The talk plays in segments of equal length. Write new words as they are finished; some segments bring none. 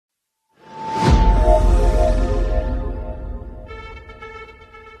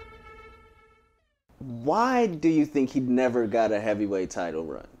Why do you think he never got a heavyweight title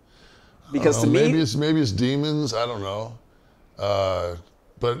run? Because to me, maybe it's demons. I don't know.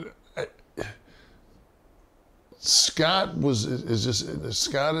 But Scott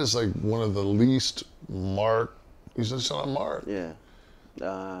Scott is like one of the least marked. He's just not marked. Yeah.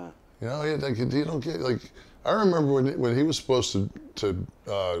 You know, he don't get like. I remember when he was supposed to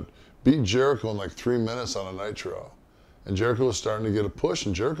beat Jericho in like 3 minutes on a Nitro, and Jericho was starting to get a push,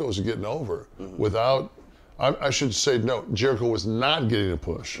 and Jericho was getting over without. I should say no. Jericho was not getting a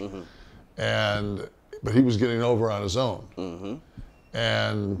push, but he was getting over on his own,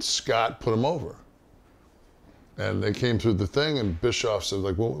 and Scott put him over. And they came through the thing, and Bischoff said,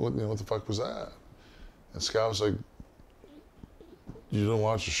 like, what the fuck was that? And Scott was like, you don't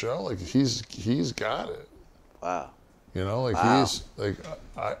watch the show? Like, he's got it. Wow. You know, like he's like,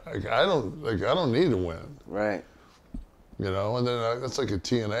 I don't need to win. Right. You know, and then that's like a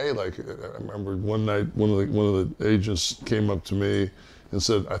TNA. Like, I remember one night, one of the agents came up to me and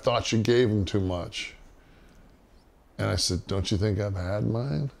said, I thought you gave him too much. And I said, don't you think I've had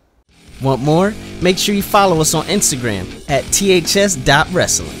mine? Want more? Make sure you follow us on Instagram at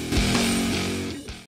ths.wrestling.